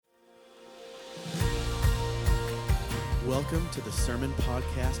Welcome to the Sermon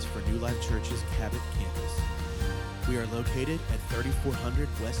Podcast for New Life Church's Cabot campus. We are located at 3400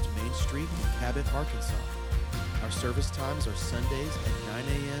 West Main Street in Cabot, Arkansas. Our service times are Sundays at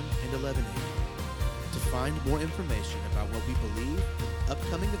 9 a.m. and 11 a.m. To find more information about what we believe,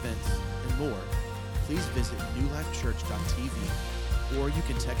 upcoming events, and more, please visit newlifechurch.tv or you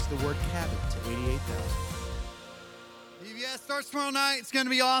can text the word Cabot to 88,000. VBS starts tomorrow night. It's going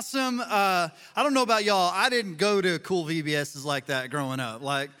to be awesome. I don't know about y'all. I didn't go to cool VBSs like that growing up.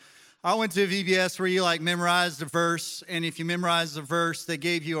 I went to a VBS where you memorized a verse, and if you memorized the verse, they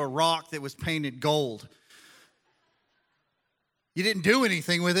gave you a rock that was painted gold. You didn't do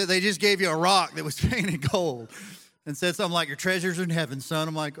anything with it. They just gave you a rock that was painted gold and said something like, "Your treasure's in heaven, son."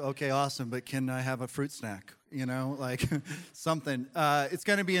 I'm like, okay, awesome, but can I have a fruit snack? Something. It's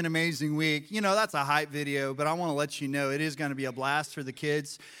going to be an amazing week. That's a hype video, but I want to let you know it is going to be a blast for the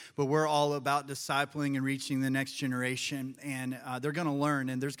kids, but we're all about discipling and reaching the next generation, and they're going to learn,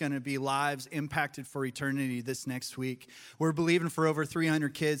 and there's going to be lives impacted for eternity this next week. We're believing for over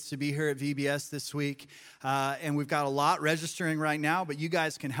 300 kids to be here at VBS this week, and we've got a lot registering right now, but you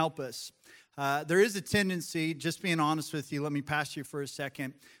guys can help us. There is a tendency, just being honest with you, let me pass you for a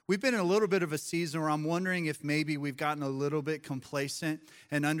second. We've been in a little bit of a season where I'm wondering if maybe we've gotten a little bit complacent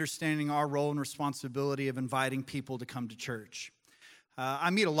in understanding our role and responsibility of inviting people to come to church. I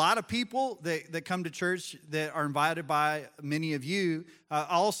meet a lot of people that come to church that are invited by many of you. I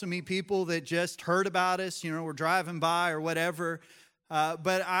also meet people that just heard about us, we're driving by or whatever.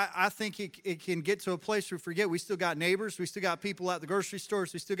 But I think it can get to a place where we forget we still got neighbors, we still got people at the grocery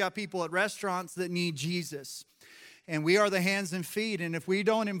stores, we still got people at restaurants that need Jesus. And we are the hands and feet, and if we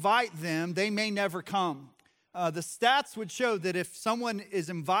don't invite them, they may never come. The stats would show that if someone is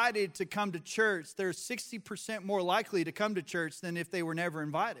invited to come to church, they're 60% more likely to come to church than if they were never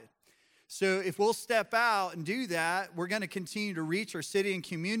invited. So if we'll step out and do that, we're going to continue to reach our city and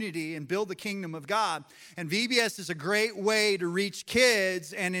community and build the kingdom of God. And VBS is a great way to reach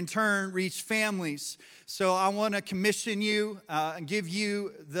kids and in turn reach families. So I want to commission you and give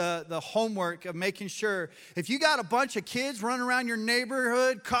you the homework of making sure if you got a bunch of kids running around your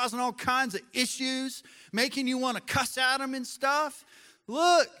neighborhood causing all kinds of issues, making you want to cuss at them and stuff,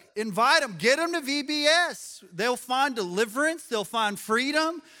 look, invite them, get them to VBS. They'll find deliverance, they'll find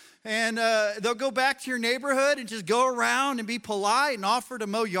freedom. And they'll go back to your neighborhood and just go around and be polite and offer to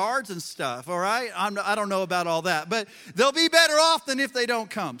mow yards and stuff, all right? I don't know about all that, but they'll be better off than if they don't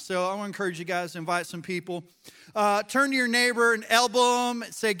come. So I want to encourage you guys to invite some people. Turn to your neighbor and elbow them.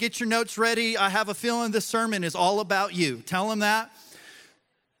 Say, "Get your notes ready. I have a feeling this sermon is all about you." Tell them that.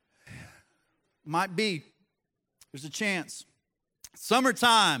 Might be. There's a chance.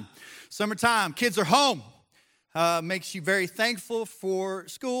 Summertime. Kids are home. Makes you very thankful for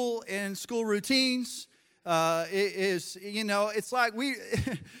school and school routines. It's like we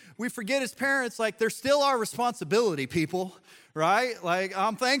forget as parents, they're still our responsibility, people, right?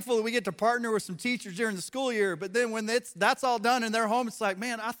 I'm thankful that we get to partner with some teachers during the school year, but then when that's all done and they're home, it's like,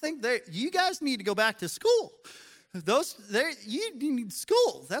 man, I think you guys need to go back to school. You need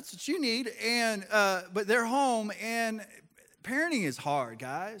school. That's what you need. And but they're home, and parenting is hard,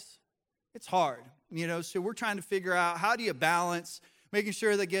 guys. It's hard. So we're trying to figure out how do you balance making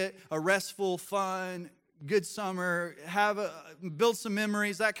sure they get a restful, fun, good summer, build some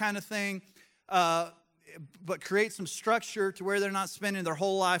memories, that kind of thing, but create some structure to where they're not spending their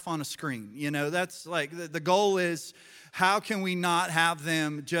whole life on a screen. That's the goal is how can we not have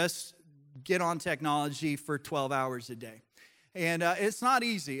them just get on technology for 12 hours a day? And it's not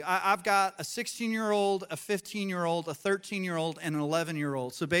easy. I've got a 16-year-old, a 15-year-old, a 13-year-old, and an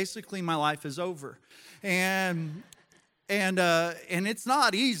 11-year-old. So basically, my life is over. And it's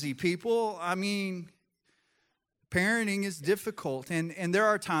not easy, people. I mean, parenting is difficult. And there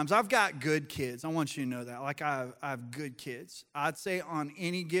are times, I've got good kids. I want you to know that. I have good kids. I'd say on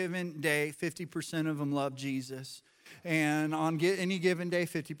any given day, 50% of them love Jesus. And on any given day,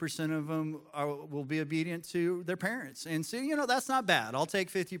 50% of them will be obedient to their parents. And so, that's not bad. I'll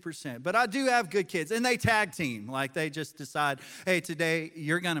take 50%. But I do have good kids. And they tag team. They just decide, hey, today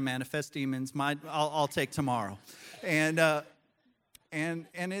you're going to manifest demons. I'll take tomorrow. And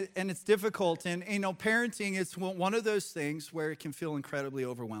it's difficult. And, parenting is one of those things where it can feel incredibly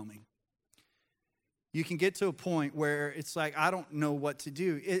overwhelming. You can get to a point where it's like, I don't know what to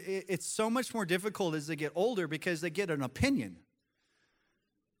do. It's so much more difficult as they get older because they get an opinion.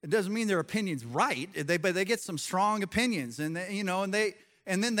 It doesn't mean their opinion's right, but they get some strong opinions, and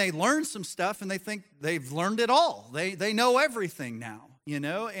then they learn some stuff, and they think they've learned it all. They know everything now,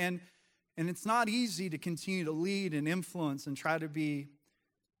 and it's not easy to continue to lead and influence and try to be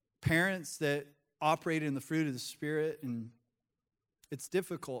parents that operate in the fruit of the Spirit, and it's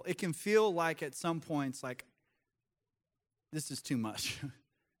difficult. It can feel like at some points, like, this is too much.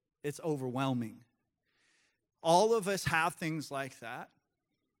 It's overwhelming. All of us have things like that.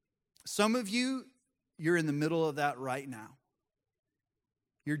 Some of you, you're in the middle of that right now.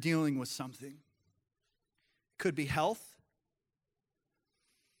 You're dealing with something. It could be health.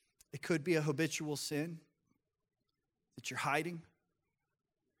 It could be a habitual sin that you're hiding.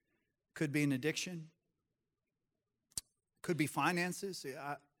 It could be an addiction. It could be finances.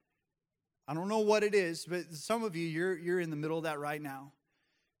 I don't know what it is, but some of you, you're in the middle of that right now.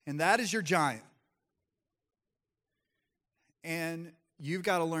 And that is your giant. And you've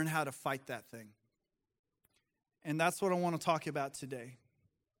got to learn how to fight that thing. And that's what I want to talk about today.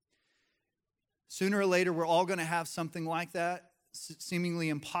 Sooner or later, we're all going to have something like that, seemingly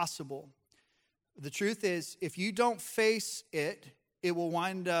impossible. The truth is, if you don't face it, it will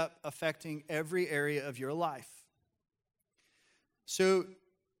wind up affecting every area of your life. So,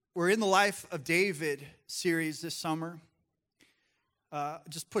 we're in the Life of David series this summer.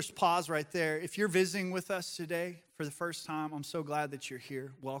 Just push pause right there. If you're visiting with us today for the first time, I'm so glad that you're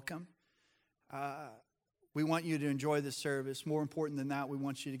here. Welcome. We want you to enjoy this service. More important than that, we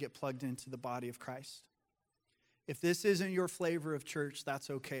want you to get plugged into the body of Christ. If this isn't your flavor of church, that's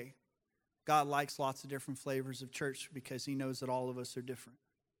okay. God likes lots of different flavors of church because he knows that all of us are different.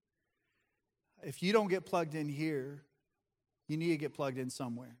 If you don't get plugged in here, you need to get plugged in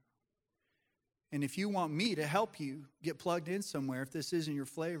somewhere. And if you want me to help you get plugged in somewhere, if this isn't your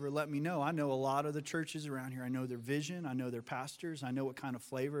flavor, let me know. I know a lot of the churches around here. I know their vision. I know their pastors. I know what kind of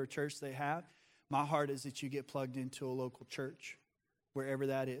flavor of church they have. My heart is that you get plugged into a local church, wherever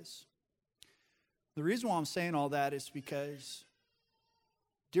that is. The reason why I'm saying all that is because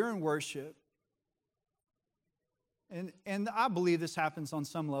during worship, and I believe this happens on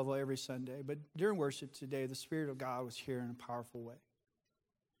some level every Sunday, but during worship today, the Spirit of God was here in a powerful way.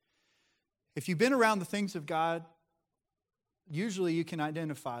 If you've been around the things of God, usually you can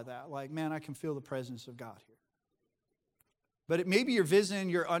identify that. Like, man, I can feel the presence of God here. But maybe you're visiting,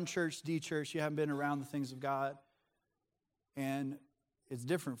 you're unchurched, de-churched, you haven't been around the things of God, and it's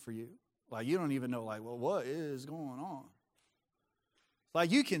different for you. Like, you don't even know, like, well, what is going on?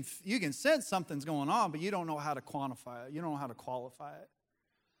 Like, you can sense something's going on, but you don't know how to quantify it. You don't know how to qualify it.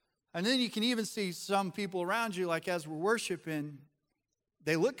 And then you can even see some people around you, like as we're worshiping,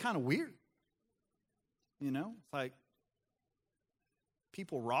 they look kind of weird. You know, it's like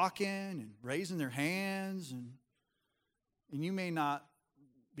people rocking and raising their hands, and you may not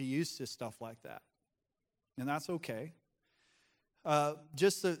be used to stuff like that. And that's okay.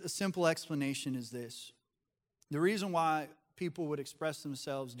 Just a simple explanation is this. The reason why people would express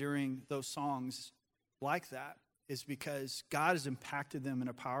themselves during those songs like that is because God has impacted them in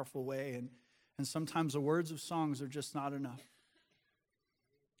a powerful way, and sometimes the words of songs are just not enough.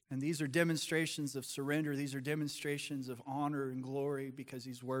 And these are demonstrations of surrender. These are demonstrations of honor and glory because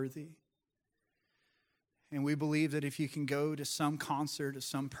he's worthy. And we believe that if you can go to some concert of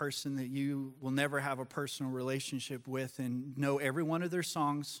some person that you will never have a personal relationship with and know every one of their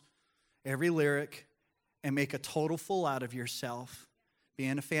songs, every lyric, and make a total fool out of yourself,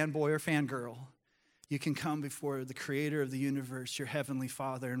 being a fanboy or fangirl, you can come before the creator of the universe, your heavenly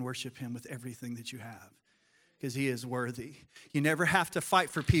Father, and worship him with everything that you have. Because he is worthy. You never have to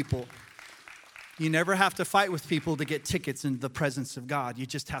fight for people. You never have to fight with people to get tickets into the presence of God. You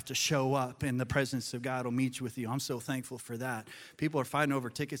just have to show up, and the presence of God will meet you with you. I'm so thankful for that. People are fighting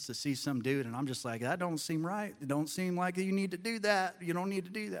over tickets to see some dude, and I'm just like, that don't seem right. It don't seem like you need to do that. You don't need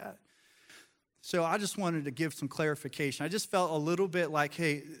to do that. So I just wanted to give some clarification. I just felt a little bit like,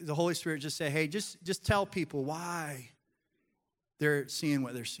 hey, the Holy Spirit just said, hey, just tell people why they're seeing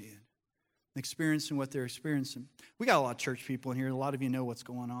what they're seeing. Experiencing what they're experiencing. We got a lot of church people in here. A lot of you know what's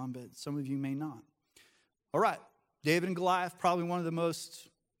going on, but some of you may not. All right. David and Goliath, probably one of the most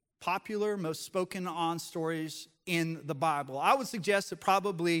popular, most spoken on stories in the Bible. I would suggest that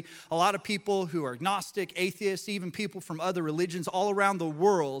probably a lot of people who are agnostic, atheists, even people from other religions all around the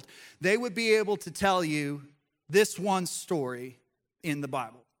world, they would be able to tell you this one story in the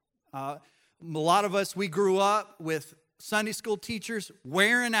Bible. A lot of us, we grew up with Sunday school teachers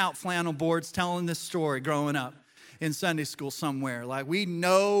wearing out flannel boards telling this story growing up in Sunday school somewhere. Like, we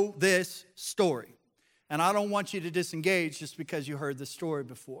know this story. And I don't want you to disengage just because you heard this story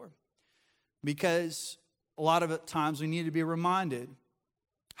before. Because a lot of times we need to be reminded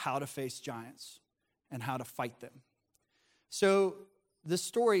how to face giants and how to fight them. So this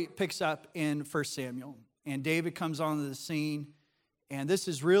story picks up in 1 Samuel. And David comes onto the scene. And this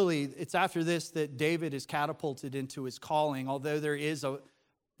is really, it's after this that David is catapulted into his calling, although there's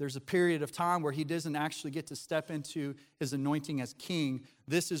there's a period of time where he doesn't actually get to step into his anointing as king.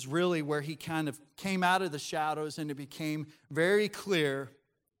 This is really where he kind of came out of the shadows and it became very clear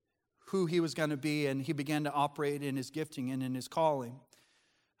who he was going to be, and he began to operate in his gifting and in his calling.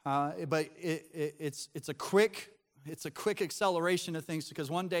 But it's a quick acceleration of things, because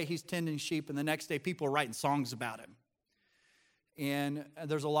one day he's tending sheep and the next day people are writing songs about him. And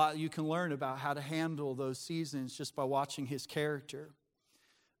there's a lot you can learn about how to handle those seasons just by watching his character.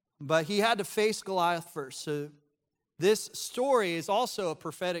 But he had to face Goliath first. So this story is also a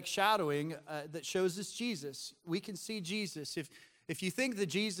prophetic shadowing that shows us Jesus. We can see Jesus. If you think that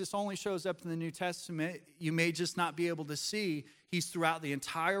Jesus only shows up in the New Testament, you may just not be able to see he's throughout the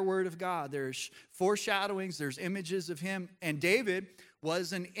entire Word of God. There's foreshadowings, there's images of him. And David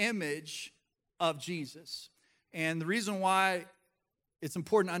was an image of Jesus. And the reason why it's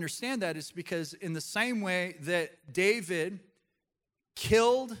important to understand that is because in the same way that David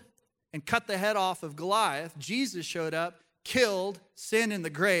killed and cut the head off of Goliath, Jesus showed up, killed sin in the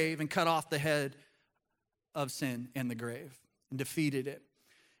grave, and cut off the head of sin in the grave and defeated it.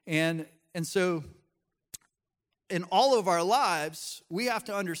 And so in all of our lives, we have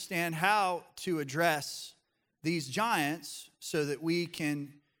to understand how to address these giants so that we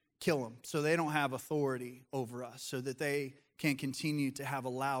can kill them, so they don't have authority over us, so that they can continue to have a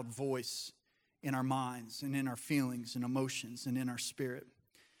loud voice in our minds and in our feelings and emotions and in our spirit.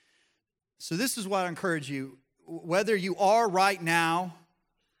 So this is what I encourage you, whether you are right now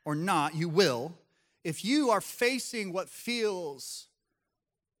or not, you will. If you are facing what feels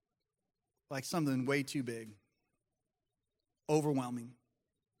like something way too big, overwhelming,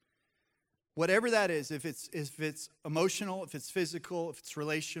 whatever that is, if it's emotional, if it's physical, if it's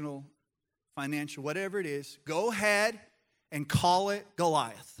relational, financial, whatever it is, go ahead and call it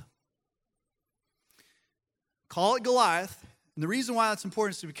Goliath. Call it Goliath. And the reason why that's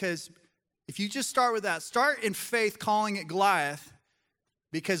important is because if you just start with that, start in faith calling it Goliath,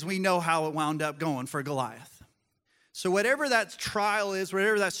 because we know how it wound up going for Goliath. So whatever that trial is,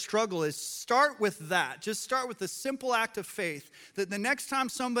 whatever that struggle is, start with that. Just start with the simple act of faith that the next time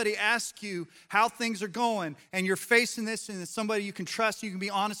somebody asks you how things are going and you're facing this and it's somebody you can trust, you can be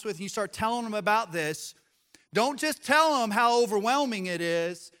honest with, and you start telling them about this, don't just tell them how overwhelming it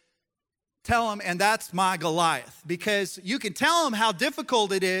is. Tell them, and that's my Goliath. Because you can tell them how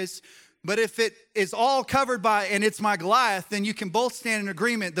difficult it is, but if it is all covered by, and it's my Goliath, then you can both stand in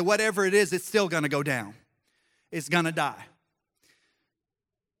agreement that whatever it is, it's still going to go down. It's going to die.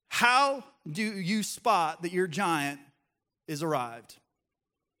 How do you spot that your giant is arrived?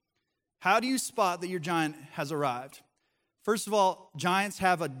 How do you spot that your giant has arrived? First of all, giants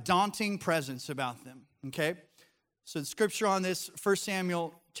have a daunting presence about them, okay? So the scripture on this, 1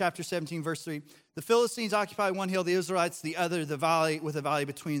 Samuel chapter 17, verse 3. The Philistines occupied one hill, the Israelites the other, the valley with a valley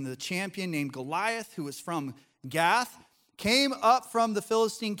between. The champion named Goliath, who was from Gath, came up from the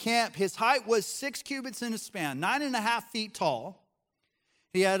Philistine camp. His height was 6 cubits in a span, 9.5 feet tall.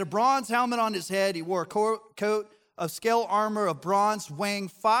 He had a bronze helmet on his head. He wore a coat of scale armor of bronze, weighing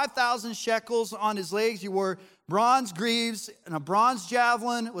 5,000 shekels. On his legs, he wore bronze greaves, and a bronze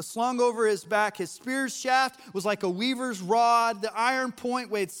javelin was slung over his back. His spear's shaft was like a weaver's rod. The iron point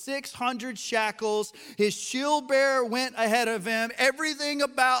weighed 600 shekels. His shield bearer went ahead of him. Everything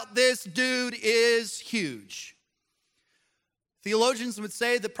about this dude is huge. Theologians would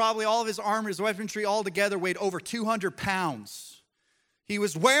say that probably all of his armor, his weaponry altogether weighed over 200 pounds. He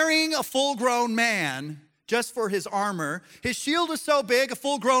was wearing a full-grown man just for his armor. His shield was so big, a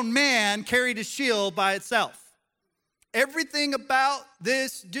full-grown man carried his shield by itself. Everything about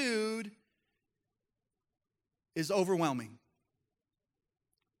this dude is overwhelming,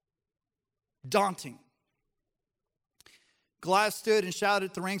 daunting. Goliath stood and shouted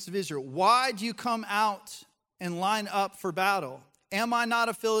at the ranks of Israel, "Why do you come out and line up for battle? Am I not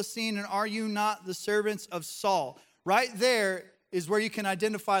a Philistine, and are you not the servants of Saul?" Right there is where you can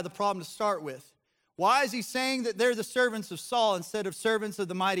identify the problem to start with. Why is he saying that they're the servants of Saul instead of servants of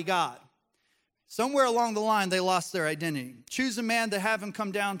the mighty God? Somewhere along the line, they lost their identity. Choose a man to have him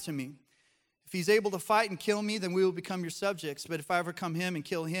come down to me. If he's able to fight and kill me, then we will become your subjects. But if I overcome him and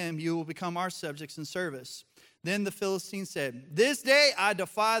kill him, you will become our subjects and service. Then the Philistine said, "This day I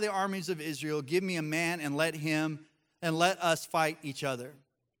defy the armies of Israel. Give me a man and let us fight each other."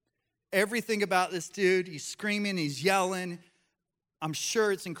 Everything about this dude, he's screaming, he's yelling. I'm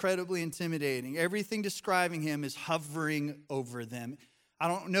sure it's incredibly intimidating. Everything describing him is hovering over them. I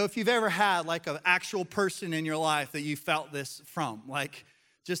don't know if you've ever had like an actual person in your life that you felt this from, like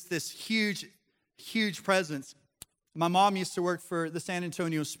just this huge, huge presence. My mom used to work for the San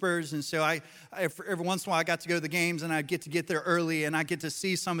Antonio Spurs, and so I every once in a while I got to go to the games, and I get there early, and I get to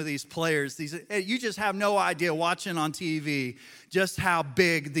see some of these players. You just have no idea watching on TV just how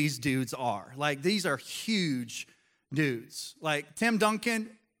big these dudes are. Like, these are huge dudes. Like Tim Duncan,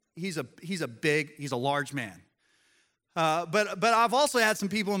 he's a large man. But I've also had some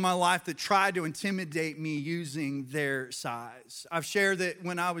people in my life that tried to intimidate me using their size. I've shared that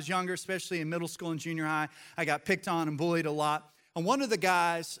when I was younger, especially in middle school and junior high, I got picked on and bullied a lot. And one of the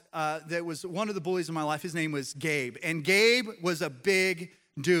guys that was one of the bullies in my life, his name was Gabe. And Gabe was a big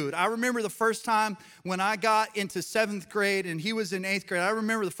dude. I remember the first time when I got into 7th grade and he was in 8th grade. I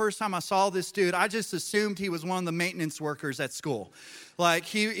remember the first time I saw this dude, I just assumed he was one of the maintenance workers at school. Like,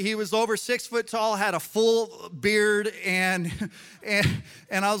 he was over 6 foot tall, had a full beard, and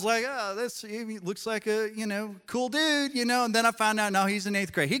I was like, oh, he looks like a, cool dude, And then I found out, no, he's in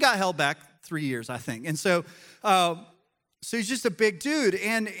 8th grade. He got held back 3 years, I think. And so he's just a big dude,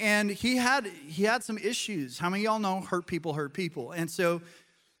 and he had some issues. How many of y'all know hurt people? And so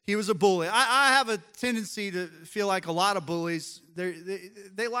he was a bully. I have a tendency to feel like a lot of bullies,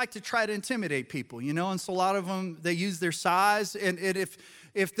 they like to try to intimidate people, And so a lot of them, they use their size. And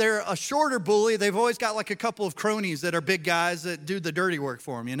if they're a shorter bully, they've always got like a couple of cronies that are big guys that do the dirty work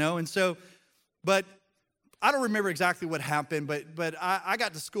for them, And so, but I don't remember exactly what happened, but I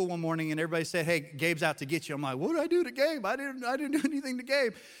got to school one morning and everybody said, hey, Gabe's out to get you. I'm like, what did I do to Gabe? I didn't do anything to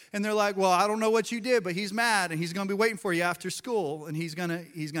Gabe. And they're like, well, I don't know what you did, but he's mad and he's going to be waiting for you after school and he's going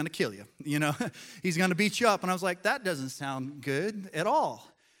to kill you. He's going to beat you up. And I was like, that doesn't sound good at all.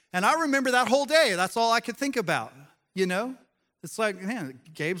 And I remember that whole day. That's all I could think about, It's like, man,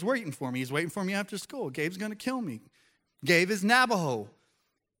 Gabe's waiting for me. He's waiting for me after school. Gabe's going to kill me. Gabe is Navajo.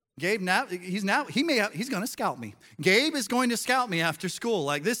 Gabe, he's going to scout me. Gabe is going to scout me after school.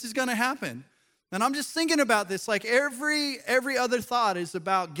 Like, this is going to happen. And I'm just thinking about this. Like, every other thought is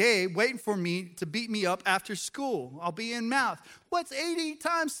about Gabe waiting for me to beat me up after school. I'll be in math. What's 80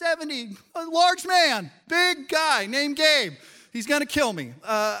 times 70? A large man, big guy named Gabe. He's going to kill me.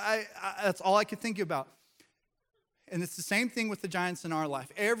 That's all I could think about. And it's the same thing with the giants in our life.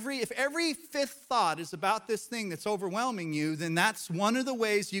 If every fifth thought is about this thing that's overwhelming you, then that's one of the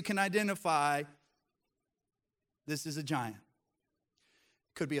ways you can identify this is a giant.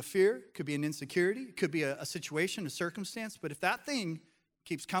 Could be a fear, could be an insecurity, could be a situation, a circumstance. But if that thing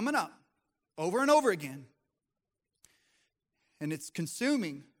keeps coming up over and over again, and it's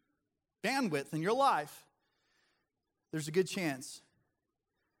consuming bandwidth in your life, there's a good chance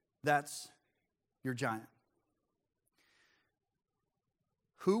that's your giant.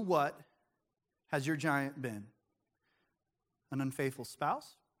 What has your giant been? An unfaithful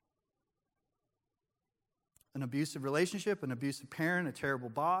spouse? An abusive relationship? An abusive parent? A terrible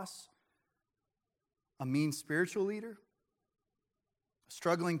boss? A mean spiritual leader? A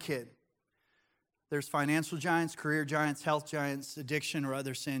struggling kid? There's financial giants, career giants, health giants, addiction, or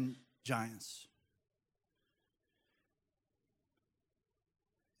other sin giants.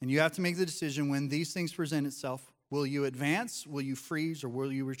 And you have to make the decision when these things present itself. Will you advance, will you freeze, or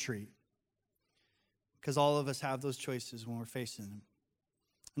will you retreat? Because all of us have those choices when we're facing them.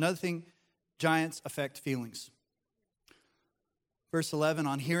 Another thing, giants affect feelings. Verse 11,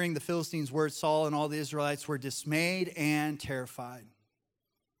 on hearing the Philistines' words, Saul and all the Israelites were dismayed and terrified.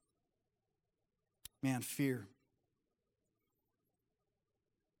 Man, fear.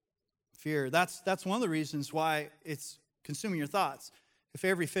 Fear, that's one of the reasons why it's consuming your thoughts. If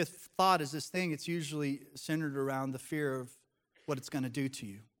every fifth thought is this thing, it's usually centered around the fear of what it's going to do to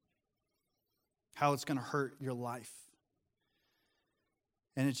you, how it's going to hurt your life.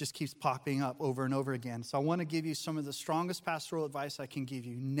 And it just keeps popping up over and over again. So I want to give you some of the strongest pastoral advice I can give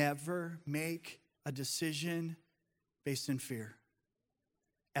you. Never make a decision based in fear.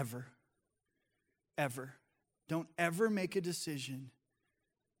 Ever. Ever. Don't ever make a decision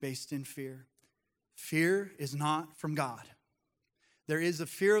based in fear. Fear is not from God. There is a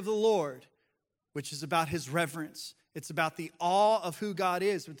fear of the Lord, which is about his reverence. It's about the awe of who God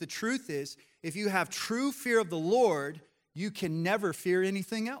is. But the truth is, if you have true fear of the Lord, you can never fear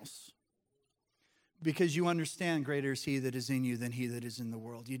anything else. Because you understand greater is he that is in you than he that is in the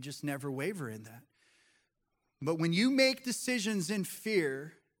world. You just never waver in that. But when you make decisions in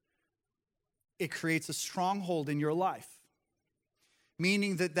fear, it creates a stronghold in your life.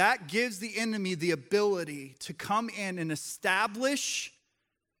 Meaning that gives the enemy the ability to come in and establish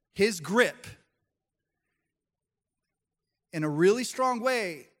his grip in a really strong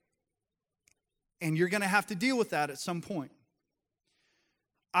way. And you're going to have to deal with that at some point.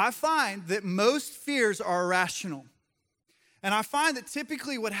 I find that most fears are irrational. And I find that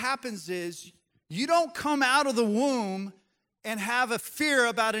typically what happens is You don't come out of the womb and have a fear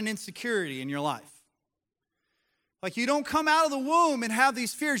about an insecurity in your life. Like, you don't come out of the womb and have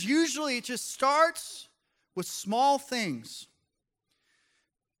these fears. Usually it just starts with small things.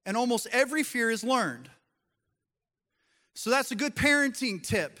 And almost every fear is learned. So that's a good parenting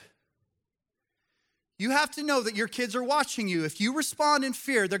tip. You have to know that your kids are watching you. If you respond in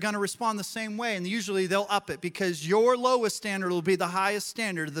fear, they're going to respond the same way. And usually they'll up it because your lowest standard will be the highest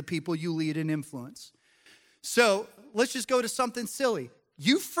standard of the people you lead and influence. So let's just go to something silly.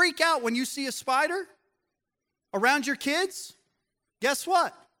 You freak out when you see a spider around your kids. Guess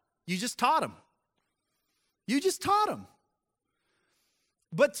what? You just taught them. You just taught them.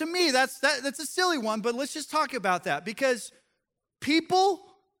 But to me, that's a silly one. But let's just talk about that, because people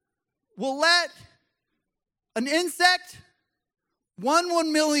will let an insect,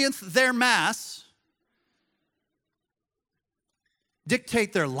 1/1,000,000th their mass,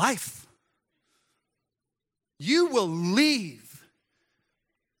 dictate their life. You will leave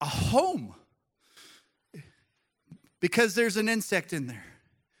a home because there's an insect in there.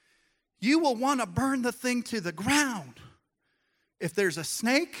 You will want to burn the thing to the ground if there's a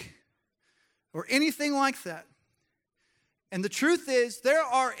snake or anything like that. And the truth is, there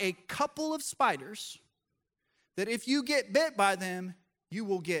are a couple of spiders that if you get bit by them, you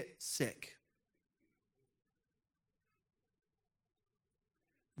will get sick.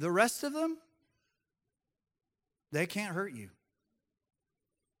 The rest of them, they can't hurt you.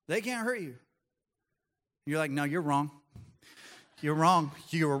 They can't hurt you. You're like, no, you're wrong. You're wrong.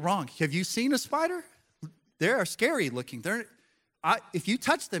 You are wrong. Have you seen a spider? They are scary looking. If you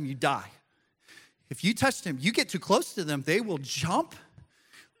touch them, you die. If you touch them, you get too close to them, they will jump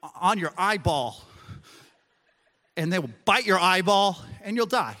on your eyeball. And they will bite your eyeball, and you'll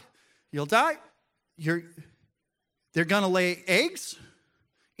die. You'll die. They're going to lay eggs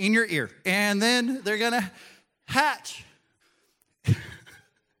in your ear, and then they're going to hatch.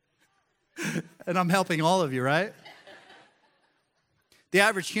 And I'm helping all of you, right? The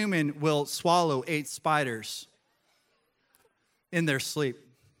average human will swallow 8 spiders in their sleep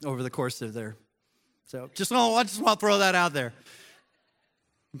over the course of their. So I just want to throw that out there.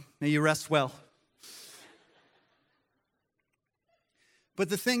 May you rest well. But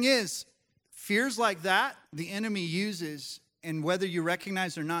the thing is, fears like that, the enemy uses, and whether you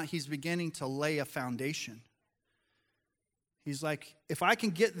recognize or not, he's beginning to lay a foundation. He's like, if I can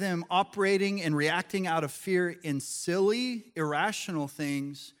get them operating and reacting out of fear in silly, irrational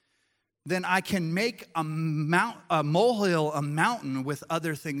things, then I can make a molehill a mountain with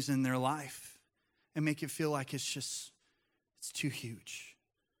other things in their life and make it feel like it's too huge.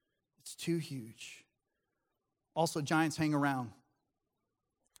 It's too huge. Also, giants hang around.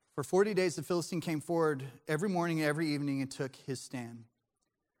 For 40 days, the Philistine came forward every morning, every evening, and took his stand.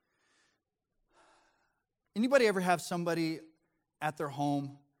 Anybody ever have somebody at their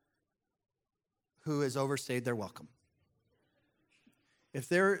home who has overstayed their welcome? If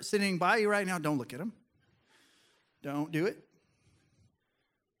they're sitting by you right now, don't look at them. Don't do it.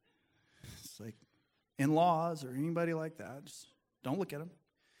 It's like in-laws or anybody like that. Just don't look at them.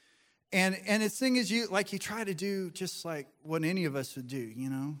 And the thing is, you try to do just like what any of us would do,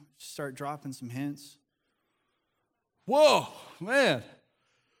 start dropping some hints. Whoa, man,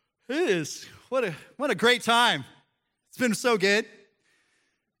 what a great time. It's been so good.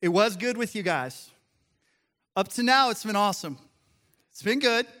 It was good with you guys. Up to now, it's been awesome. It's been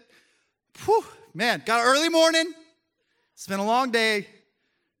good. Whew, man, got an early morning. It's been a long day.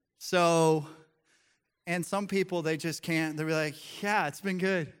 So, and some people, they just can't. They'll be like, yeah, it's been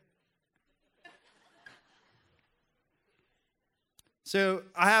good. So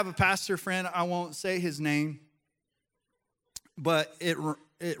I have a pastor friend. I won't say his name, but it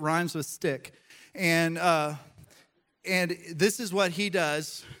rhymes with stick. And this is what he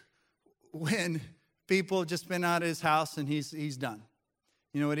does when people have just been out of his house and he's done.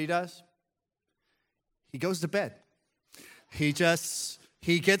 You know what he does? He goes to bed. He gets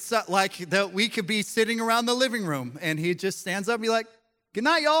up like that. We could be sitting around the living room, and he just stands up and be like, good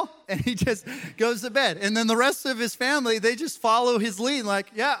night, y'all. And he just goes to bed. And then the rest of his family, they just follow his lead. Like,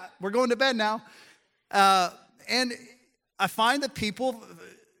 yeah, we're going to bed now. And I find that people,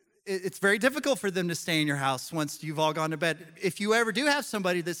 it's very difficult for them to stay in your house once you've all gone to bed. If you ever do have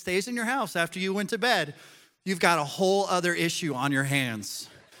somebody that stays in your house after you went to bed, you've got a whole other issue on your hands.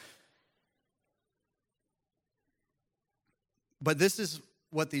 But this is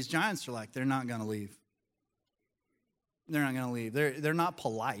what these giants are like. They're not going to leave. They're not going to leave. They're not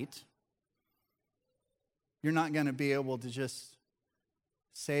polite. You're not going to be able to just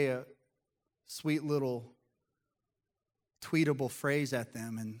say a sweet little tweetable phrase at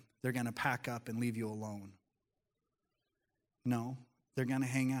them and they're going to pack up and leave you alone. No, they're going to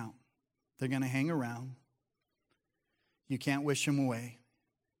hang out. They're going to hang around. You can't wish them away.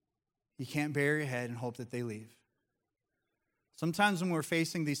 You can't bury your head and hope that they leave. Sometimes when we're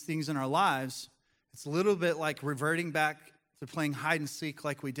facing these things in our lives, it's a little bit like reverting back to playing hide and seek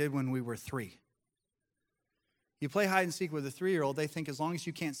like we did when we were 3. You play hide and seek with a 3-year-old, they think as long as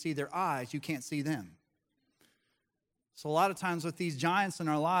you can't see their eyes, you can't see them. So a lot of times with these giants in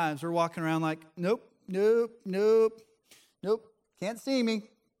our lives, we're walking around like, nope, can't see me.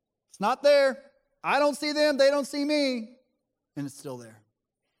 It's not there. I don't see them, they don't see me. And it's still there.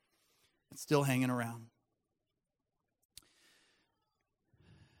 It's still hanging around.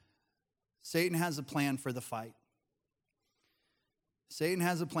 Satan has a plan for the fight. Satan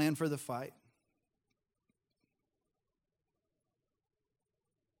has a plan for the fight.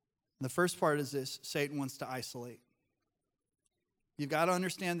 The first part is this: Satan wants to isolate. You've got to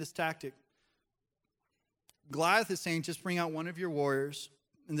understand this tactic. Goliath is saying, just bring out one of your warriors.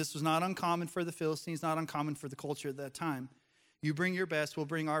 And this was not uncommon for the Philistines, not uncommon for the culture at that time. You bring your best, we'll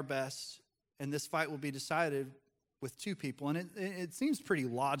bring our best, and this fight will be decided with 2 people. And it seems pretty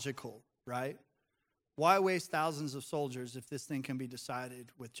logical, right? Why waste thousands of soldiers if this thing can be decided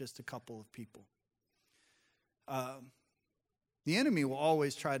with just a couple of people? The enemy will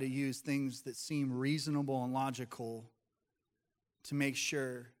always try to use things that seem reasonable and logical to make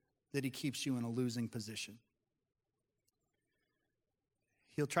sure that he keeps you in a losing position.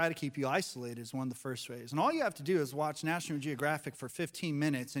 He'll try to keep you isolated is one of the first ways. And all you have to do is watch National Geographic for 15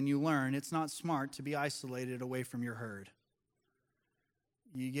 minutes and you learn it's not smart to be isolated away from your herd.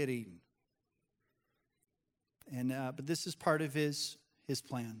 You get eaten. But this is part of his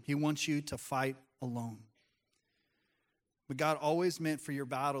plan. He wants you to fight alone. But God always meant for your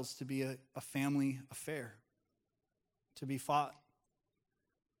battles to be a family affair, to be fought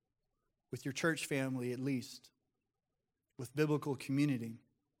with your church family at least, with biblical community.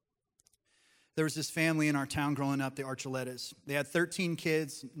 There was this family in our town growing up, the Archuletas. They had 13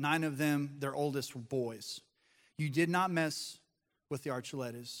 kids, 9 of them, their oldest were boys. You did not mess with the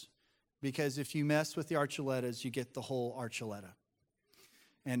Archuletas, because if you mess with the Archuletas, you get the whole Archuleta.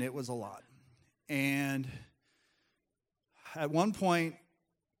 And it was a lot. And at one point,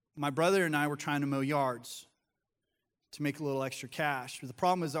 my brother and I were trying to mow yards to make a little extra cash. But the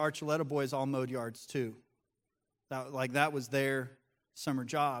problem is the Archuleta boys all mowed yards too. That was their summer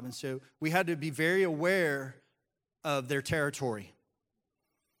job. And so we had to be very aware of their territory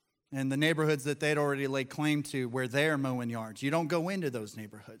and the neighborhoods that they'd already laid claim to where they're mowing yards. You don't go into those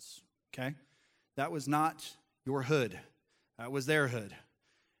neighborhoods, okay? That was not your hood. That was their hood.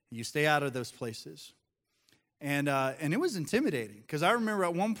 You stay out of those places. And it was intimidating because I remember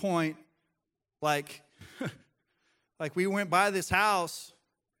at one point, like we went by this house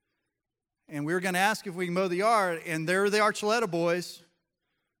and we were going to ask if we can mow the yard, and they're the Archuleta boys.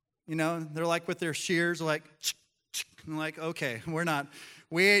 You know, they're like with their shears, like, I'm like, okay,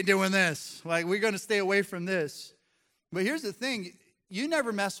 we ain't doing this. Like, we're going to stay away from this. But here's the thing. You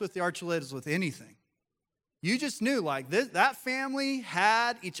never mess with the Archuletas with anything. You just knew, like, that family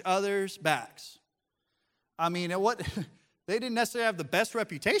had each other's backs. I mean, they didn't necessarily have the best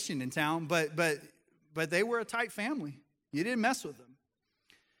reputation in town, but they were a tight family. You didn't mess with them.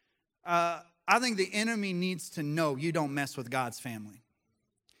 I think the enemy needs to know you don't mess with God's family.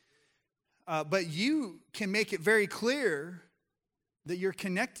 But you can make it very clear that you're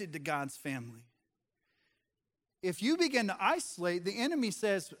connected to God's family. If you begin to isolate, the enemy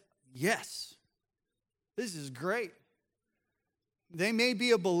says, yes, this is great. They may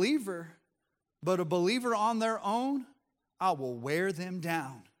be a believer, but a believer on their own, I will wear them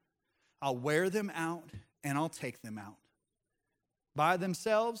down. I'll wear them out, and I'll take them out. By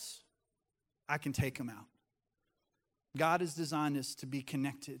themselves, I can take them out. God has designed us to be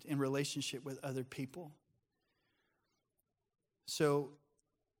connected in relationship with other people. So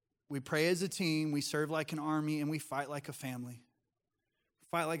we pray as a team, we serve like an army, and we fight like a family.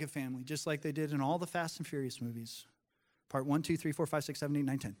 Fight like a family, just like they did in all the Fast and Furious movies. Part 1, 2, 3, 4, 5, 6, 7, 8,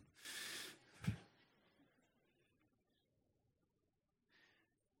 9, 10.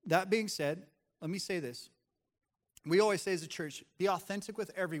 That being said, let me say this. We always say as a church, be authentic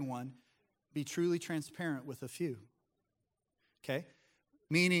with everyone, be truly transparent with a few. Okay?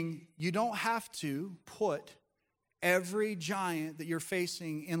 Meaning you don't have to put every giant that you're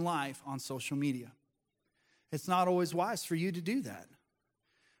facing in life on social media. It's not always wise for you to do that.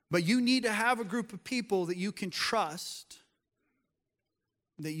 But you need to have a group of people that you can trust,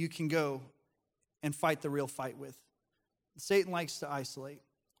 that you can go and fight the real fight with. Satan likes to isolate.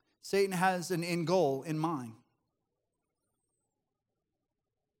 Satan has an end goal in mind.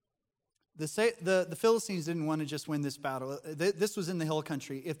 The Philistines didn't want to just win this battle. This was in the hill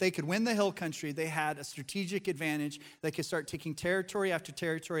country. If they could win the hill country, they had a strategic advantage. They could start taking territory after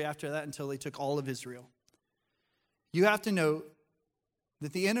that until they took all of Israel. You have to know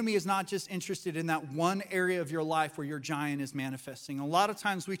that the enemy is not just interested in that one area of your life where your giant is manifesting. A lot of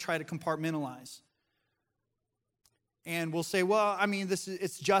times we try to compartmentalize. And we'll say, well, I mean,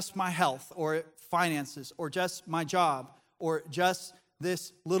 it's just my health or finances or just my job or just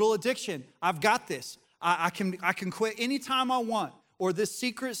this little addiction. I've got this. I can quit anytime I want. Or this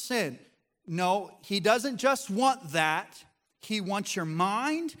secret sin. No, he doesn't just want that. He wants your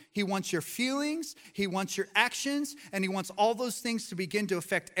mind. He wants your feelings. He wants your actions. And he wants all those things to begin to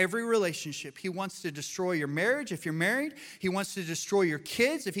affect every relationship. He wants to destroy your marriage if you're married. He wants to destroy your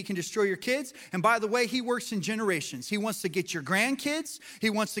kids if he can destroy your kids. And by the way, he works in generations. He wants to get your grandkids. He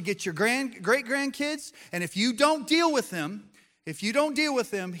wants to get your great-grandkids. And if you don't deal with them,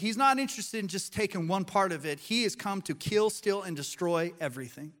 he's not interested in just taking one part of it. He has come to kill, steal, and destroy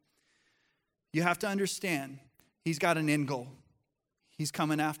everything. You have to understand, he's got an end goal. He's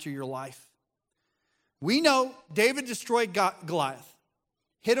coming after your life. We know David destroyed Goliath.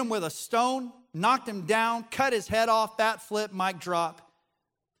 Hit him with a stone, knocked him down, cut his head off, bat flip, mic drop.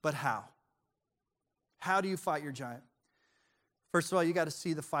 But how? How do you fight your giant? First of all, you got to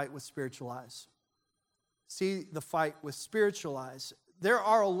see the fight with spiritual eyes. See the fight with spiritual eyes. There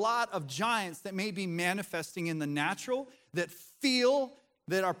are a lot of giants that may be manifesting in the natural that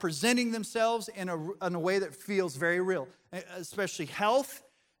are presenting themselves in a way that feels very real. Especially health.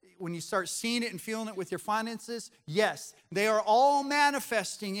 When you start seeing it and feeling it with your finances, yes, they are all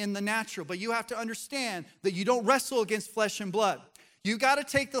manifesting in the natural. But you have to understand that you don't wrestle against flesh and blood. You got to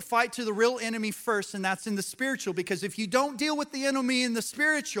take the fight to the real enemy first, and that's in the spiritual. Because if you don't deal with the enemy in the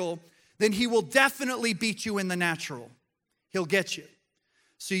spiritual, then he will definitely beat you in the natural. He'll get you.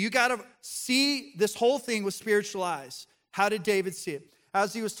 So you got to see this whole thing with spiritual eyes. How did David see it?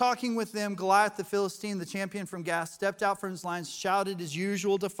 As he was talking with them, Goliath the Philistine, the champion from Gath, stepped out from his lines, shouted his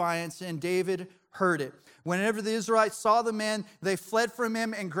usual defiance, and David heard it. Whenever the Israelites saw the men, they fled from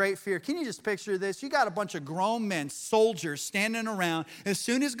him in great fear. Can you just picture this? You got a bunch of grown men, soldiers, standing around. As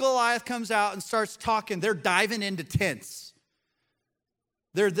soon as Goliath comes out and starts talking, they're diving into tents.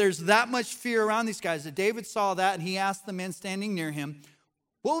 There's that much fear around these guys that David saw that, and he asked the men standing near him,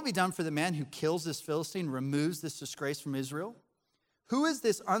 what will be done for the man who kills this Philistine, removes this disgrace from Israel? Who is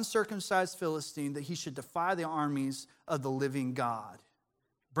this uncircumcised Philistine that he should defy the armies of the living God?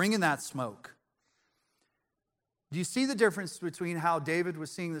 Bringing that smoke. Do you see the difference between how David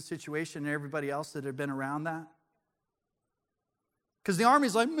was seeing the situation and everybody else that had been around that? Because the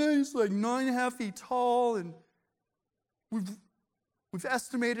army's like, man, he's like 9.5 feet tall, and we've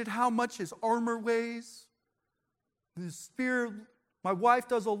estimated how much his armor weighs. His spear, my wife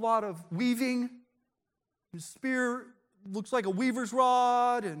does a lot of weaving. His spear looks like a weaver's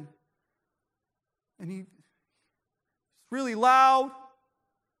rod, and he's really loud.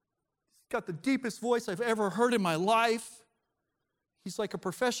 He's got the deepest voice I've ever heard in my life. He's like a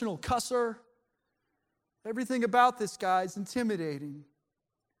professional cusser. Everything about this guy is intimidating.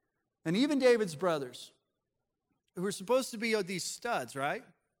 And even David's brothers, who were supposed to be these studs, right?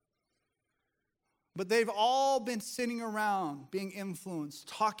 But they've all been sitting around, being influenced,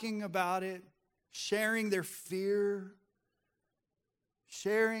 talking about it, sharing their fear,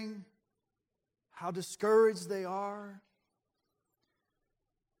 sharing how discouraged they are.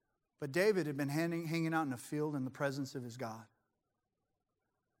 But David had been hanging out in a field in the presence of his God.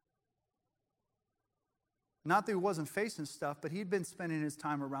 Not that he wasn't facing stuff, but he'd been spending his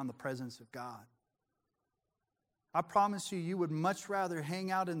time around the presence of God. I promise you, you would much rather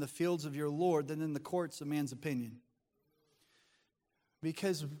hang out in the fields of your Lord than in the courts of man's opinion.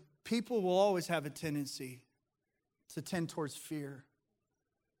 Because people will always have a tendency to tend towards fear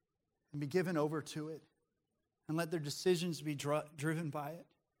and be given over to it and let their decisions be driven by it.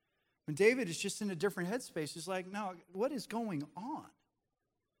 When David is just in a different headspace, he's like, no, what is going on?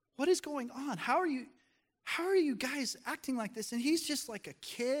 What is going on? How are you guys acting like this? And he's just like a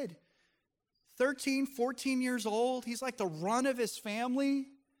kid, 13, 14 years old. He's like the run of his family,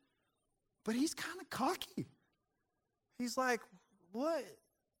 but he's kind of cocky. He's like, what?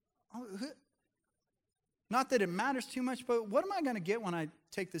 Not that it matters too much, but what am I going to get when I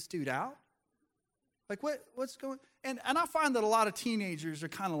take this dude out? Like, what's going on? And I find that a lot of teenagers are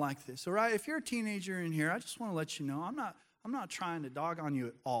kind of like this, all right? If you're a teenager in here, I just want to let you know, I'm not trying to dog on you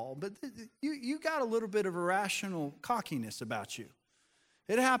at all, but you got a little bit of irrational cockiness about you.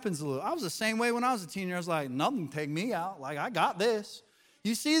 It happens a little. I was the same way when I was a teenager. I was like, nothing can take me out. Like, I got this.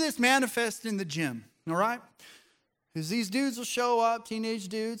 You see this manifest in the gym, all right? Because these dudes will show up, teenage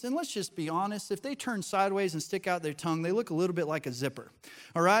dudes, and let's just be honest, if they turn sideways and stick out their tongue, they look a little bit like a zipper.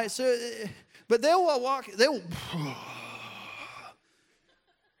 All right? So, but they'll walk,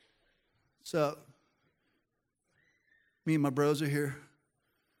 So, me and my bros are here.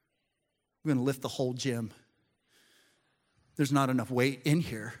 We're going to lift the whole gym. There's not enough weight in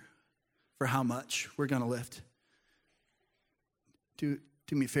here for how much we're going to lift. Do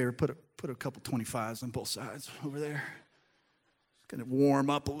me a favor, put a couple 25s on both sides over there. It's going to warm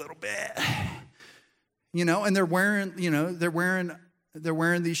up a little bit. And they're wearing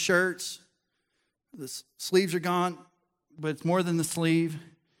these shirts. The sleeves are gone, but it's more than the sleeve.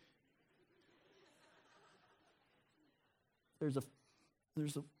 There's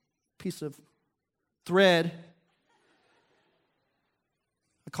a piece of thread.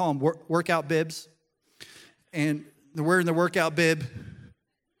 I call them workout bibs. And they're wearing the workout bib.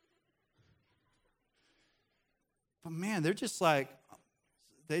 But man, they're just like,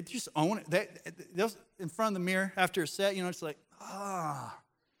 they just own it. They'll in front of the mirror after a set, it's like,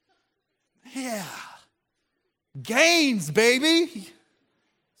 yeah. Gains, baby.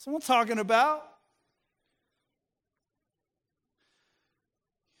 That's what I'm talking about.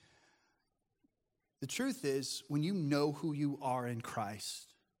 The truth is, when you know who you are in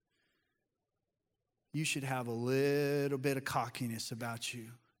Christ, you should have a little bit of cockiness about you.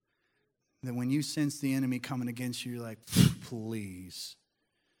 That when you sense the enemy coming against you, you're like, please,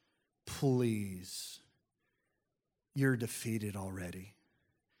 you're defeated already.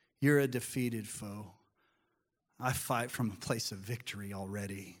 You're a defeated foe. I fight from a place of victory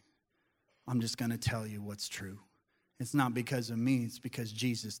already. I'm just going to tell you what's true. It's not because of me, it's because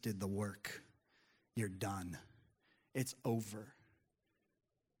Jesus did the work. You're done. It's over.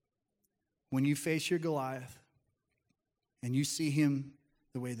 When you face your Goliath and you see him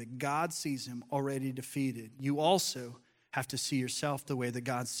the way that God sees him, already defeated, you also have to see yourself the way that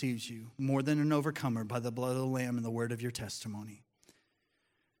God sees you, more than an overcomer by the blood of the Lamb and the word of your testimony.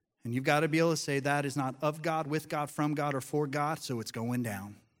 And you've got to be able to say that is not of God, with God, from God, or for God, so it's going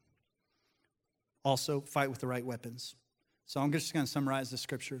down. Also, fight with the right weapons. So I'm just going to summarize the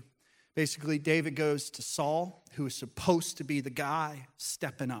scripture. Basically, David goes to Saul, who is supposed to be the guy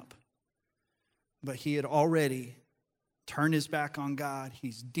stepping up. But he had already turned his back on God.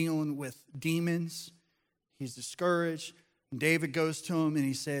 He's dealing with demons. He's discouraged. And David goes to him and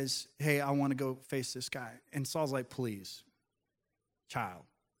he says, hey, I want to go face this guy. And Saul's like, please, child.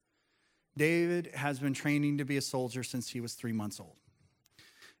 David has been training to be a soldier since he was 3 months old.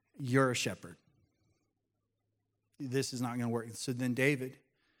 You're a shepherd. This is not going to work. So then David,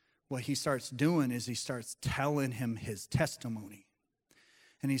 what he starts doing is he starts telling him his testimony.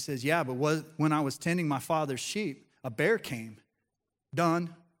 And he says, yeah, but when I was tending my father's sheep, a bear came,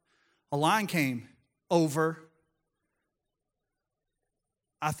 done. A lion came, over.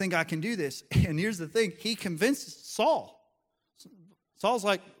 I think I can do this. And here's the thing, he convinces Saul. Saul's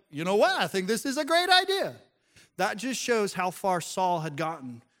like, you know what? I think this is a great idea. That just shows how far Saul had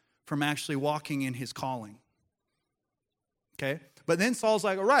gotten from actually walking in his calling. Okay? But then Saul's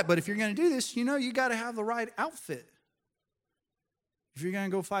like, all right, but if you're going to do this, you got to have the right outfit. If you're going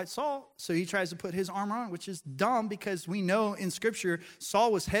to go fight Saul, so he tries to put his armor on, which is dumb because we know in Scripture,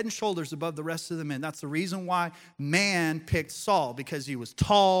 Saul was head and shoulders above the rest of the men. That's the reason why man picked Saul, because he was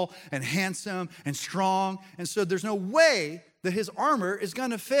tall and handsome and strong. And so there's no way that his armor is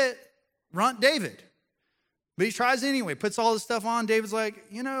going to fit runt David. But he tries anyway, puts all this stuff on. David's like,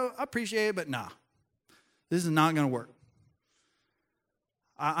 I appreciate it, but nah, this is not going to work.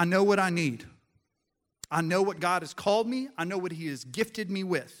 I know what I need. I know what God has called me. I know what he has gifted me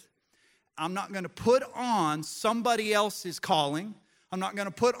with. I'm not going to put on somebody else's calling. I'm not going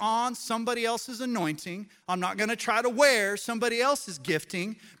to put on somebody else's anointing. I'm not going to try to wear somebody else's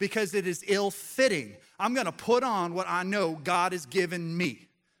gifting because it is ill-fitting. I'm going to put on what I know God has given me,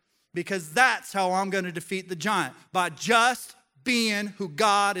 because that's how I'm going to defeat the giant, by just being who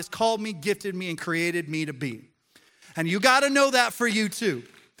God has called me, gifted me, and created me to be. And you got to know that for you too.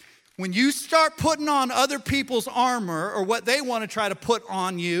 When you start putting on other people's armor, or what they want to try to put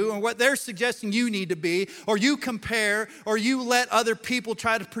on you, or what they're suggesting you need to be, or you compare, or you let other people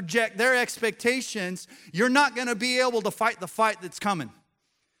try to project their expectations, you're not going to be able to fight the fight that's coming.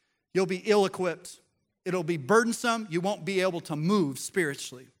 You'll be ill-equipped. It'll be burdensome. You won't be able to move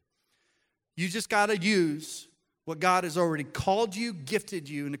spiritually. You just got to use what God has already called you, gifted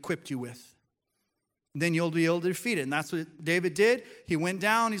you, and equipped you with. Then you'll be able to defeat it. And that's what David did. He went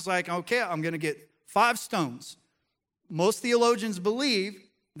down. He's like, okay, I'm going to get 5 stones. Most theologians believe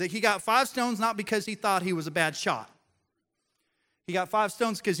that he got 5 stones not because he thought he was a bad shot. He got 5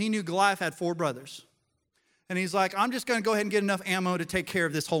 stones because he knew Goliath had 4 brothers. And he's like, I'm just going to go ahead and get enough ammo to take care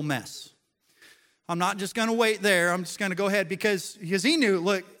of this whole mess. I'm not just going to wait there. I'm just going to go ahead because he knew,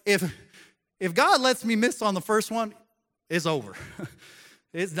 look, if God lets me miss on the first one, it's over.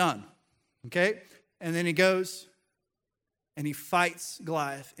 It's done. Okay? And then he goes and he fights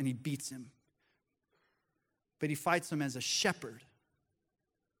Goliath and he beats him. But he fights him as a shepherd.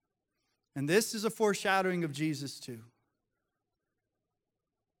 And this is a foreshadowing of Jesus too.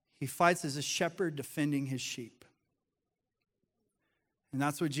 He fights as a shepherd defending his sheep. And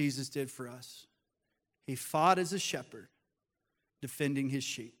that's what Jesus did for us. He fought as a shepherd defending his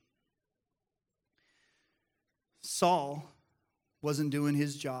sheep. Saul wasn't doing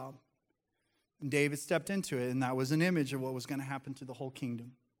his job. And David stepped into it, and that was an image of what was going to happen to the whole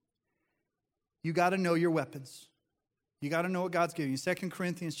kingdom. You got to know your weapons. You got to know what God's giving you. 2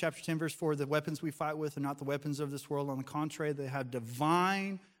 Corinthians chapter 10, verse 4, the weapons we fight with are not the weapons of this world. On the contrary, they have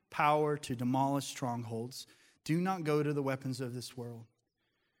divine power to demolish strongholds. Do not go to the weapons of this world.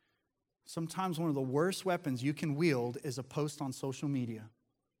 Sometimes one of the worst weapons you can wield is a post on social media.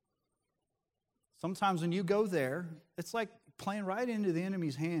 Sometimes when you go there, it's like playing right into the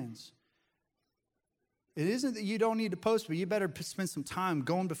enemy's hands. It isn't that you don't need to post, but you better spend some time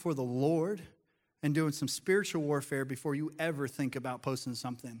going before the Lord and doing some spiritual warfare before you ever think about posting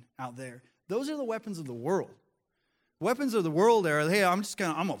something out there. Those are the weapons of the world. Weapons of the world are, hey, I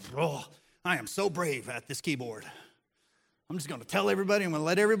am so brave at this keyboard. I'm just going to tell everybody, I'm going to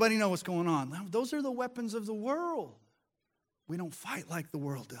let everybody know what's going on. Those are the weapons of the world. We don't fight like the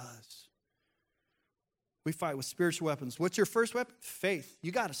world does. We fight with spiritual weapons. What's your first weapon? Faith.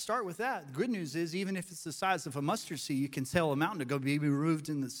 You got to start with that. The good news is, even if it's the size of a mustard seed, you can tell a mountain to go be removed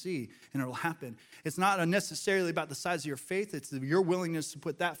in the sea, and it'll happen. It's not necessarily about the size of your faith. It's your willingness to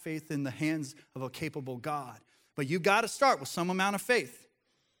put that faith in the hands of a capable God. But you've got to start with some amount of faith.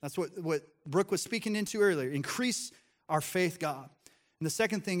 That's what Brooke was speaking into earlier. Increase our faith, God. And the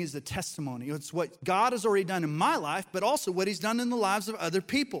second thing is the testimony. It's what God has already done in my life, but also what he's done in the lives of other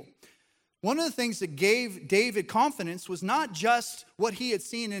people. One of the things that gave David confidence was not just what he had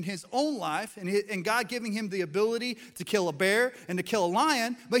seen in his own life and God giving him the ability to kill a bear and to kill a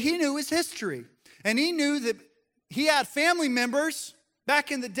lion, but he knew his history. And he knew that he had family members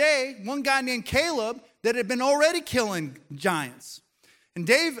back in the day, one guy named Caleb, that had been already killing giants. And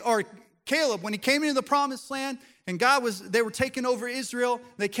Caleb, when he came into the promised land, and they were taking over Israel.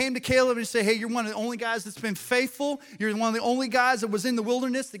 They came to Caleb and said, hey, you're one of the only guys that's been faithful. You're one of the only guys that was in the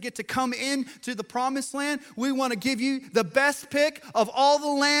wilderness that get to come into the promised land. We want to give you the best pick of all the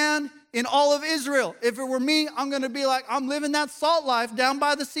land in all of Israel. If it were me, I'm going to be like, I'm living that salt life down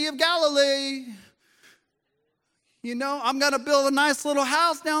by the Sea of Galilee. You know, I'm going to build a nice little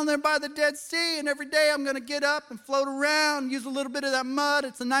house down there by the Dead Sea, and every day I'm going to get up and float around, use a little bit of that mud.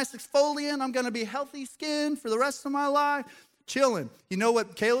 It's a nice exfoliant. I'm going to be healthy skinned for the rest of my life. Chilling. You know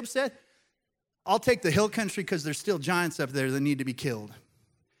what Caleb said? I'll take the hill country because there's still giants up there that need to be killed.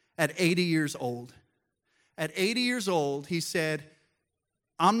 At 80 years old. At 80 years old, he said,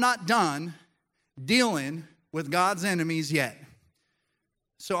 I'm not done dealing with God's enemies yet.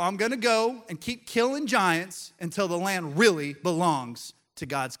 So I'm going to go and keep killing giants until the land really belongs to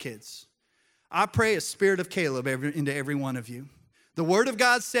God's kids. I pray a spirit of Caleb into every one of you. The Word of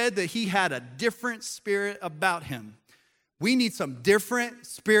God said that he had a different spirit about him. We need some different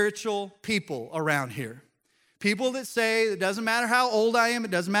spiritual people around here. People that say, it doesn't matter how old I am,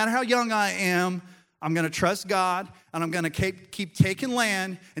 it doesn't matter how young I am, I'm going to trust God, and I'm going to keep taking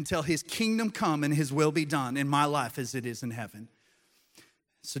land until his kingdom come and his will be done in my life as it is in heaven.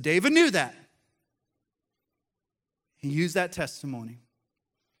 So David knew that. He used that testimony.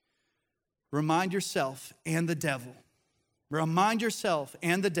 Remind yourself and the devil. Remind yourself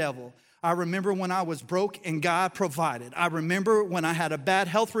and the devil. I remember when I was broke and God provided. I remember when I had a bad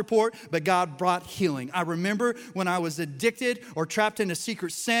health report, but God brought healing. I remember when I was addicted or trapped in a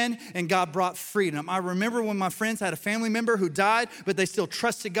secret sin and God brought freedom. I remember when my friends had a family member who died, but they still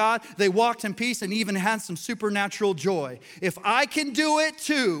trusted God. They walked in peace and even had some supernatural joy. If I can do it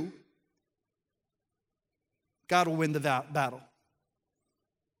too, God will win the battle.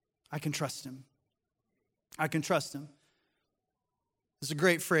 I can trust him. I can trust him. This is a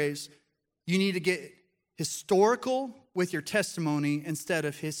great phrase. You need to get historical with your testimony instead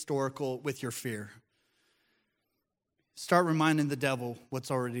of historical with your fear. Start reminding the devil what's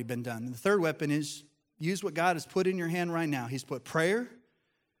already been done. And the third weapon is use what God has put in your hand right now. He's put prayer.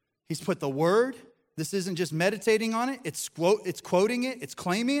 He's put the word. This isn't just meditating on it. It's quoting it. It's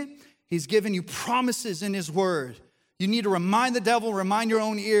claiming it. He's given you promises in his word. You need to remind the devil, remind your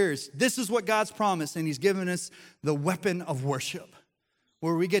own ears. This is what God's promised, and he's given us the weapon of worship,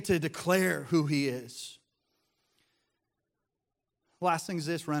 where we get to declare who he is. The last thing is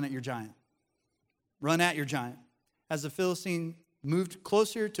this: run at your giant. Run at your giant. As the Philistine moved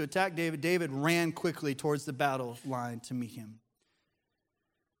closer to attack David, David ran quickly towards the battle line to meet him.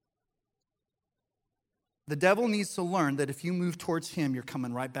 The devil needs to learn that if you move towards him, you're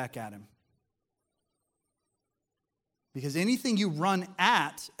coming right back at him. Because anything you run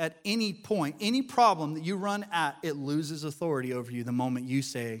at any point, any problem that you run at, it loses authority over you the moment you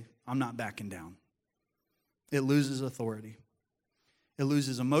say, I'm not backing down. It loses authority. It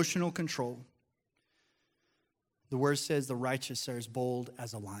loses emotional control. The word says the righteous are as bold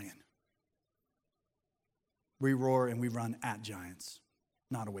as a lion. We roar and we run at giants,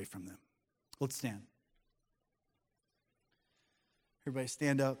 not away from them. Let's stand. Everybody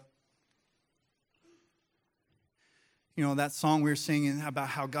stand up. You know, that song we were singing about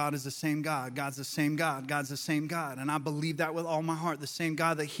how God is the same God. God's the same God. God's the same God. And I believe that with all my heart. The same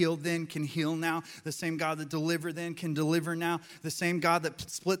God that healed then can heal now. The same God that delivered then can deliver now. The same God that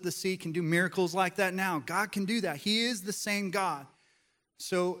split the sea can do miracles like that now. God can do that. He is the same God.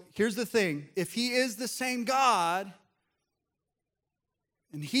 So here's the thing. If he is the same God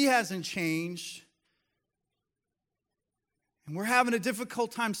and he hasn't changed, and we're having a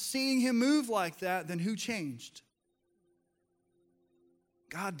difficult time seeing him move like that, then who changed?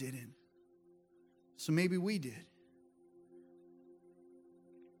 God didn't. So maybe we did.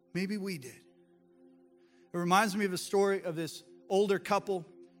 Maybe we did. It reminds me of a story of this older couple,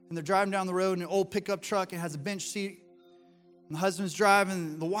 and they're driving down the road in an old pickup truck. It has a bench seat. And the husband's driving,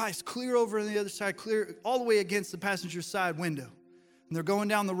 and the wife's clear over on the other side, clear all the way against the passenger side window. And they're going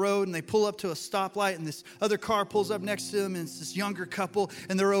down the road, and they pull up to a stoplight, and this other car pulls up next to them, and it's this younger couple,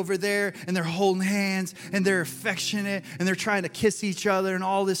 and they're over there, and they're holding hands, and they're affectionate, and they're trying to kiss each other and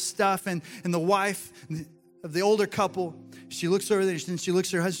all this stuff. And the wife of the older couple, she looks over there, and she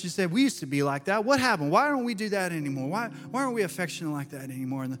looks at her husband, she said, we used to be like that. What happened? Why don't we do that anymore? Why aren't we affectionate like that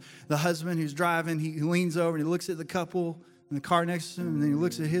anymore? And the husband who's driving, he leans over, and he looks at the couple in the car next to him, and then he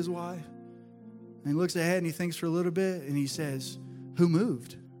looks at his wife, and he looks ahead, and he thinks for a little bit, and he says, who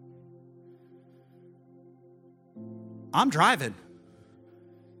moved? I'm driving.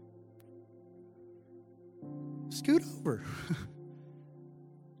 Scoot over.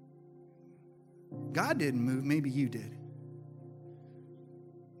 God didn't move. Maybe you did.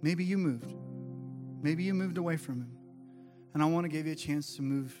 Maybe you moved. Maybe you moved away from him. And I want to give you a chance to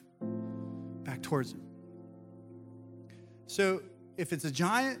move back towards him. So if it's a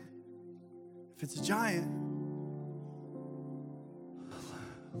giant,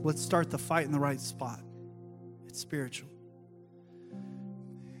 let's start the fight in the right spot. It's spiritual.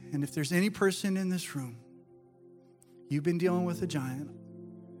 And if there's any person in this room, you've been dealing with a giant,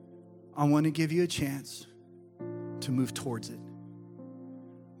 I want to give you a chance to move towards it.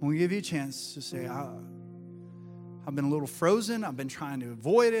 I want to give you a chance to say, I've been a little frozen. I've been trying to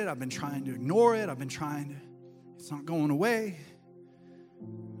avoid it. I've been trying to ignore it. It's not going away.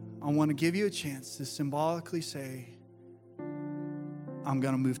 I want to give you a chance to symbolically say, I'm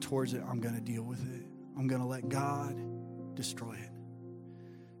going to move towards it. I'm going to deal with it. I'm going to let God destroy it.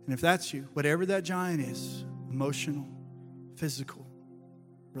 And if that's you, whatever that giant is, emotional, physical,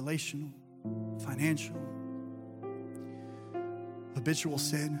 relational, financial, habitual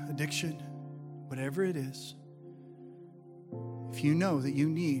sin, addiction, whatever it is, if you know that you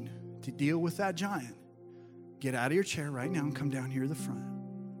need to deal with that giant, get out of your chair right now and come down here to the front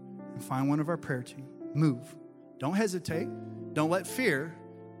and find one of our prayer team. Move. Don't hesitate. Don't let fear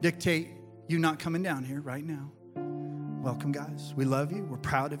dictate you not coming down here right now. Welcome, guys. We love you. We're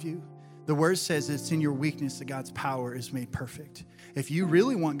proud of you. The word says it's in your weakness that God's power is made perfect. If you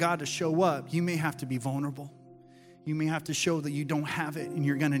really want God to show up, you may have to be vulnerable. You may have to show that you don't have it and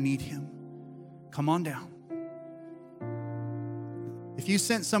you're going to need him. Come on down. If you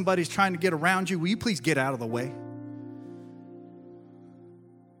sense somebody's trying to get around you, will you please get out of the way?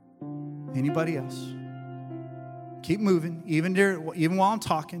 Anybody else? Keep moving, even while I'm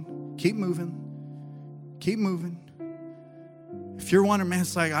talking. Keep moving. Keep moving. If you're wondering, man,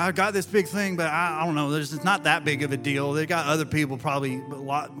 it's like, I got this big thing, but I don't know. It's not that big of a deal. They got other people probably a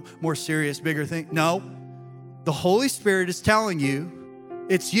lot more serious, bigger thing. No. The Holy Spirit is telling you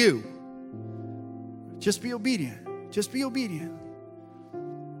it's you. Just be obedient. Just be obedient.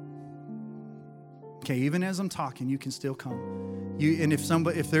 Okay, even as I'm talking, you can still come. And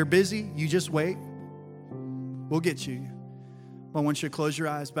if they're busy, you just wait. We'll get you. But I want you to close your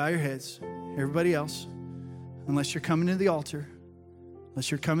eyes, bow your heads. Everybody else, unless you're coming to the altar, I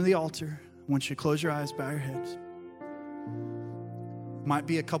want you to close your eyes, bow your heads. Might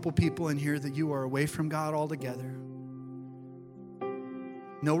be a couple people in here that you are away from God altogether.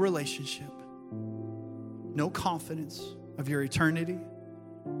 No relationship, no confidence of your eternity.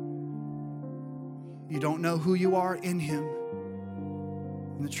 You don't know who you are in him.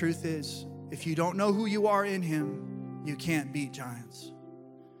 And the truth is, if you don't know who you are in him, you can't beat giants.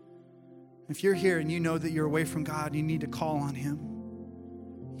 If you're here and you know that you're away from God, you need to call on him.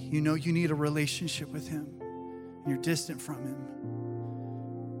 You know you need a relationship with him. And you're distant from him.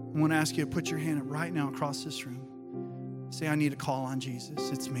 I want to ask you to put your hand up right now across this room. Say, I need to call on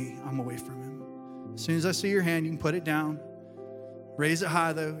Jesus. It's me. I'm away from him. As soon as I see your hand, you can put it down. Raise it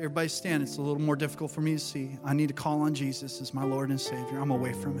high, though. Everybody stand. It's a little more difficult for me to see. I need to call on Jesus as my Lord and Savior. I'm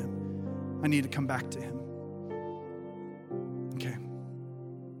away from him. I need to come back to him. Okay.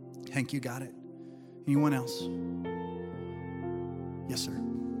 Hank, you got it. Anyone else? Yes, sir.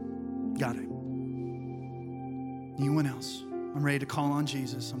 Got it. Anyone else? I'm ready to call on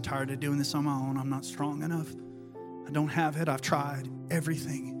Jesus. I'm tired of doing this on my own. I'm not strong enough. I don't have it. I've tried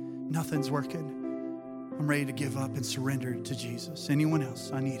everything. Nothing's working. I'm ready to give up and surrender to Jesus. Anyone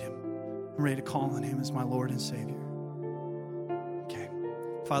else? I need him. I'm ready to call on him as my Lord and Savior. Okay.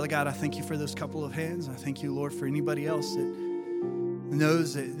 Father God, I thank you for those couple of hands. I thank you, Lord, for anybody else that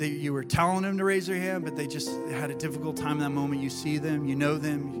knows that you were telling them to raise their hand, but they had a difficult time in that moment. You see them, you know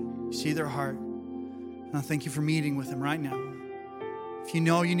them, you see their heart. And I thank you for meeting with them right now. If you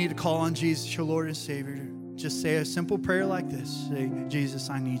know you need to call on Jesus, your Lord and Savior, just say a simple prayer like this. Say, Jesus,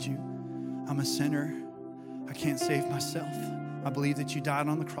 I need you. I'm a sinner. I can't save myself. I believe that you died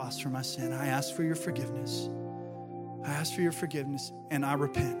on the cross for my sin. I ask for your forgiveness. I ask for your forgiveness, and I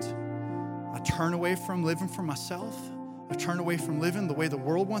repent. I turn away from living for myself. I turn away from living the way the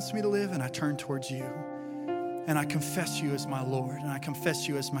world wants me to live, and I turn towards you. And I confess you as my Lord, and I confess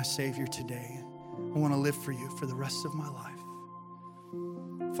you as my Savior today. I want to live for you for the rest of my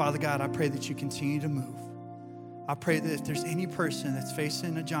life. Father God, I pray that you continue to move. I pray that if there's any person that's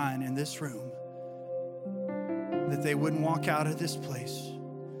facing a giant in this room, that they wouldn't walk out of this place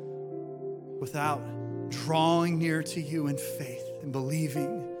without drawing near to you in faith and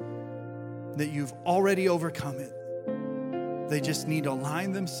believing that you've already overcome it. They just need to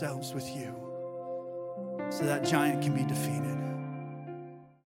align themselves with you so that giant can be defeated.